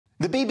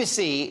The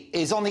BBC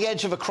is on the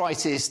edge of a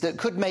crisis that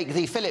could make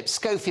the Phillip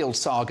Schofield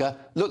saga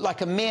look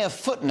like a mere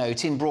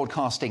footnote in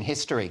broadcasting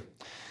history.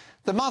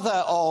 The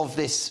mother of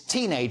this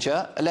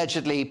teenager,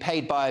 allegedly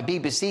paid by a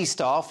BBC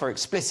star for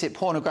explicit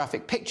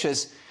pornographic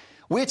pictures,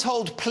 we're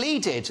told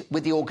pleaded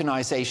with the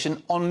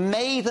organisation on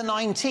May the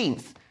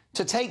 19th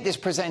to take this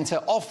presenter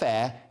off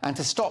air and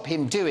to stop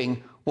him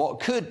doing what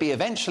could be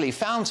eventually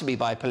found to be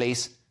by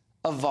police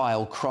a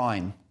vile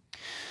crime.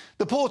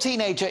 The poor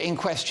teenager in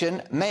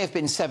question may have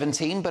been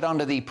 17, but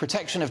under the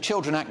Protection of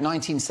Children Act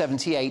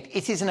 1978,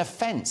 it is an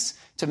offence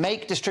to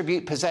make,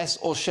 distribute, possess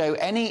or show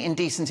any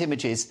indecent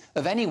images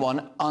of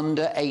anyone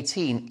under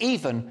 18,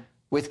 even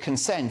with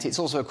consent. It's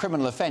also a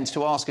criminal offence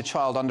to ask a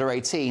child under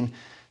 18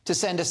 to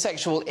send a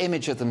sexual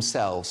image of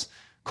themselves.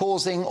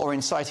 Causing or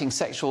inciting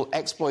sexual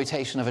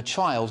exploitation of a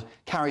child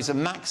carries a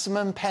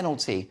maximum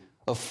penalty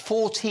of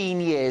 14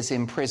 years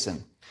in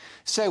prison.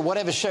 So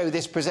whatever show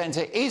this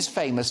presenter is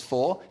famous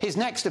for, his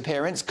next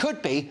appearance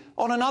could be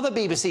on another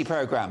BBC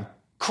programme,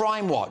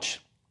 Crime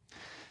Watch.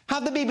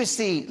 Have the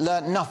BBC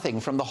learnt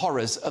nothing from the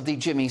horrors of the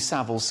Jimmy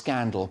Savile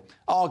scandal?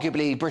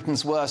 Arguably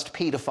Britain's worst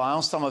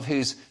paedophile, some of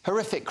whose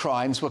horrific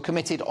crimes were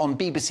committed on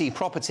BBC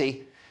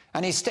property,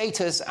 and his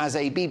status as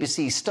a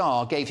BBC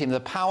star gave him the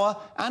power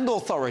and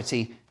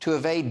authority to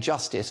evade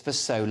justice for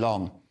so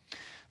long.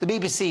 The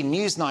BBC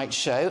Newsnight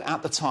show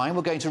at the time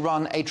were going to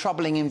run a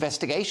troubling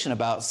investigation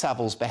about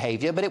Savile's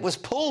behaviour, but it was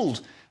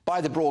pulled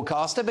by the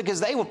broadcaster because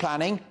they were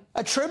planning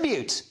a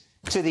tribute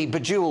to the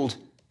bejewelled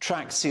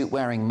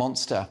tracksuit-wearing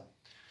monster.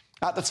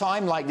 At the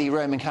time, like the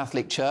Roman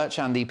Catholic Church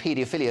and the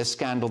paedophilia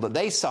scandal that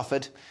they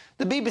suffered,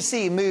 the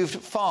BBC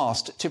moved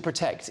fast to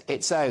protect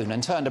its own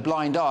and turned a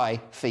blind eye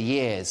for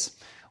years.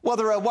 Well,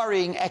 there are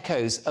worrying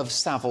echoes of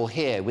Savile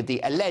here, with the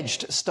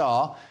alleged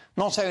star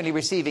not only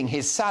receiving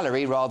his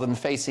salary rather than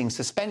facing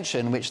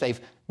suspension, which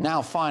they've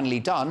now finally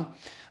done,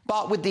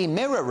 but with the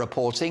Mirror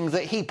reporting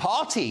that he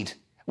partied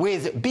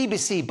with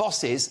BBC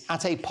bosses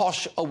at a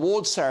posh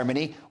award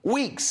ceremony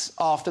weeks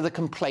after the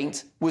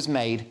complaint was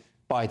made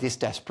by this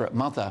desperate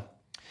mother.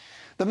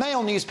 The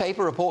Mail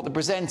newspaper report the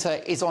presenter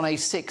is on a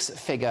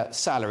six-figure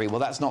salary. Well,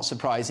 that's not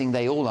surprising,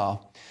 they all are.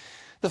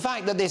 The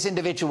fact that this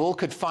individual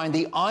could find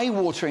the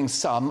eye-watering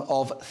sum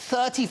of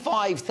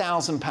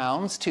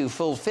 £35,000 to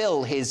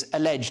fulfil his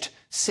alleged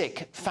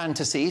sick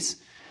fantasies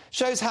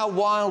shows how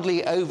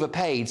wildly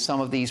overpaid some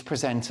of these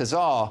presenters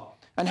are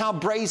and how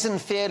brazen,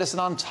 fearless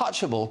and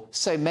untouchable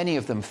so many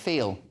of them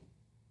feel.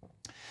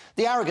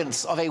 The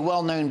arrogance of a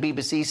well-known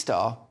BBC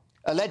star,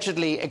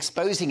 allegedly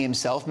exposing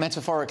himself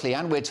metaphorically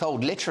and, we're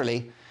told,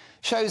 literally,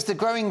 shows the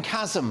growing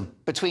chasm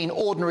between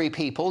ordinary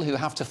people who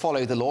have to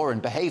follow the law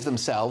and behave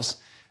themselves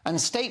and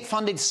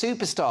state-funded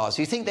superstars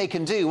who think they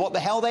can do what the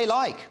hell they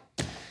like.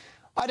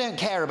 I don't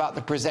care about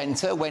the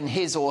presenter when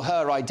his or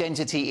her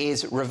identity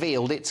is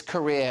revealed, it's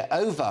career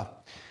over.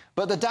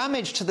 But the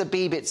damage to the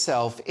Beeb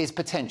itself is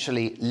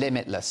potentially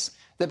limitless.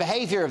 The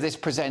behaviour of this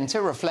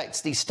presenter reflects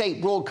the state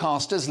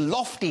broadcaster's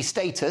lofty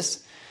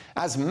status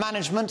as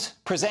management,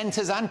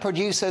 presenters and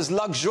producers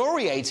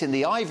luxuriate in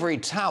the ivory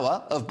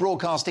tower of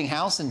Broadcasting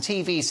House and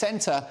TV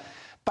Centre,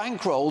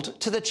 bankrolled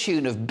to the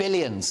tune of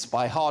billions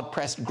by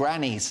hard-pressed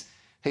grannies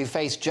who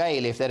face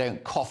jail if they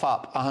don't cough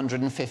up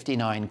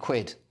 159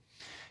 quid.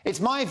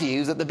 It's my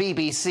view that the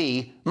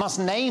BBC must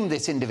name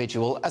this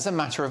individual as a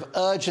matter of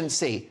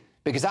urgency,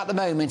 because at the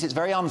moment it's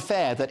very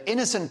unfair that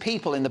innocent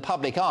people in the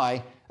public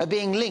eye are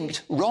being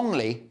linked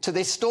wrongly to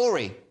this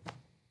story.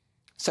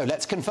 So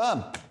let's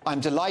confirm. I'm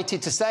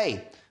delighted to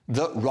say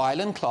that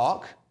Rylan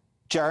Clark,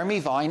 Jeremy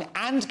Vine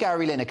and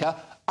Gary Lineker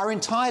are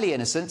entirely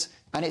innocent,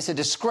 and it's a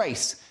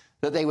disgrace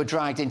that they were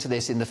dragged into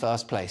this in the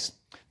first place.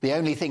 The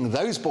only thing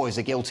those boys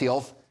are guilty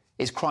of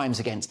is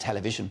crimes against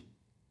television.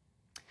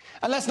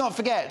 And let's not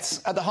forget,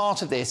 at the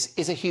heart of this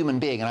is a human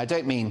being, and I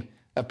don't mean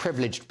a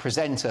privileged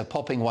presenter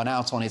popping one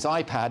out on his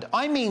iPad.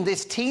 I mean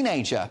this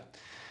teenager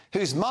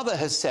whose mother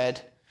has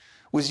said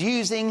was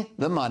using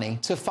the money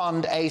to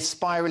fund a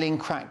spiralling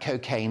crack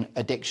cocaine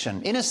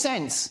addiction. In a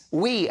sense,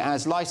 we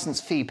as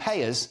licence fee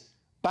payers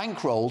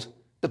bankrolled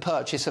the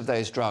purchase of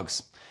those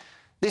drugs.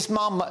 This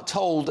mum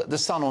told The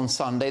Sun on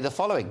Sunday the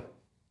following.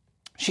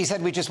 She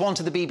said, "We just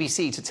wanted the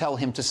BBC to tell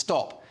him to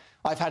stop.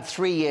 I've had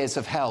 3 years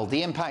of hell.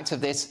 The impact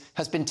of this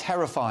has been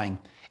terrifying.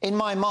 In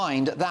my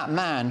mind, that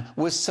man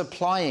was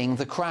supplying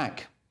the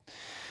crack.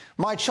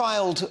 My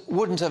child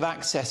wouldn't have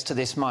access to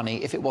this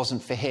money if it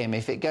wasn't for him.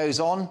 If it goes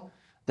on,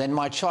 then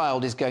my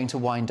child is going to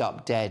wind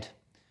up dead.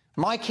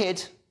 My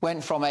kid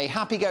went from a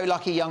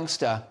happy-go-lucky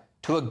youngster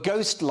to a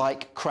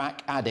ghost-like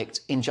crack addict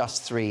in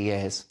just 3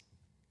 years."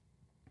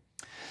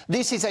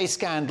 This is a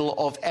scandal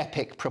of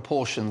epic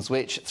proportions,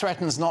 which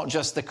threatens not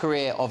just the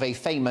career of a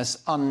famous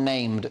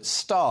unnamed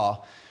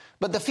star,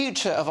 but the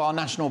future of our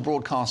national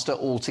broadcaster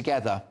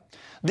altogether.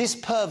 This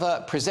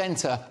pervert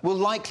presenter will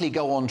likely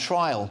go on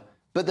trial,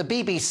 but the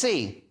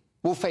BBC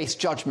will face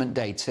Judgment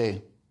Day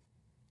too.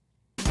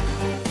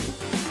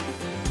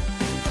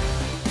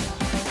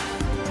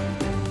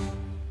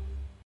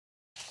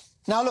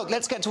 Now, look,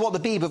 let's get to what the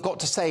Beeb have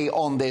got to say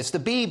on this. The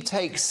Beeb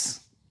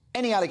takes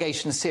any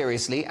allegations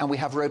seriously, and we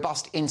have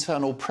robust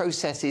internal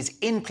processes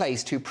in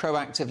place to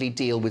proactively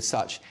deal with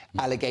such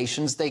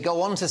allegations. They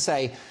go on to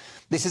say,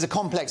 this is a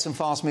complex and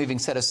fast-moving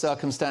set of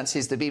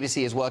circumstances. The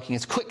BBC is working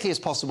as quickly as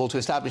possible to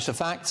establish the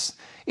facts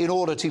in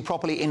order to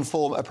properly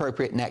inform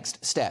appropriate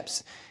next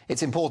steps.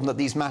 It's important that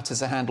these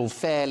matters are handled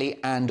fairly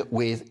and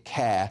with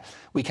care.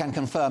 We can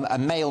confirm a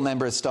male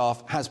member of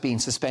staff has been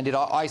suspended.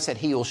 I said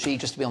he or she,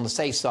 just to be on the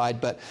safe side,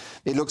 but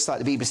it looks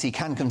like the BBC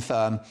can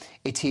confirm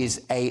it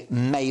is a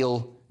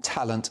male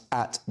talent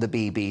at the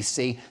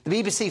BBC. The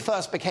BBC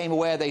first became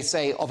aware, they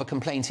say, of a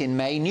complaint in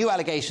May. New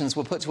allegations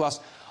were put to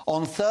us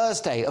on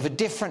Thursday of a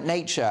different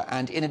nature,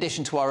 and in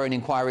addition to our own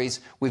inquiries,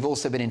 we've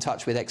also been in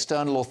touch with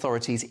external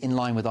authorities in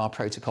line with our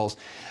protocols.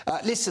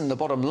 Listen, the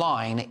bottom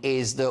line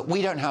is that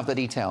we don't have the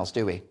details,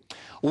 do we?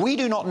 We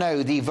do not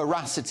know the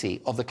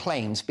veracity of the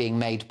claims being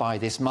made by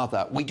this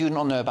mother. We do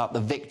not know about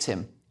the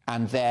victim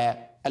and their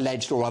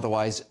alleged or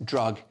otherwise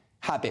drug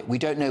habit. We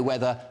don't know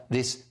whether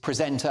this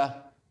presenter,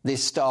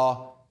 this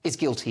star, is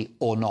guilty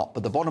or not.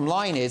 But the bottom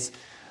line is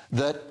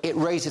that it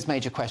raises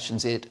major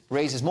questions. It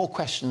raises more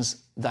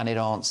questions than it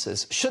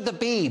answers. Should the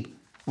Beeb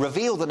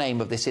reveal the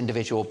name of this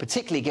individual,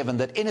 particularly given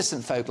that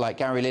innocent folk like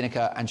Gary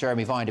Lineker and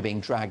Jeremy Vine are being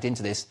dragged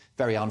into this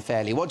very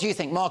unfairly? What do you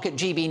think? Mark at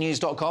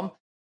gbnews.com.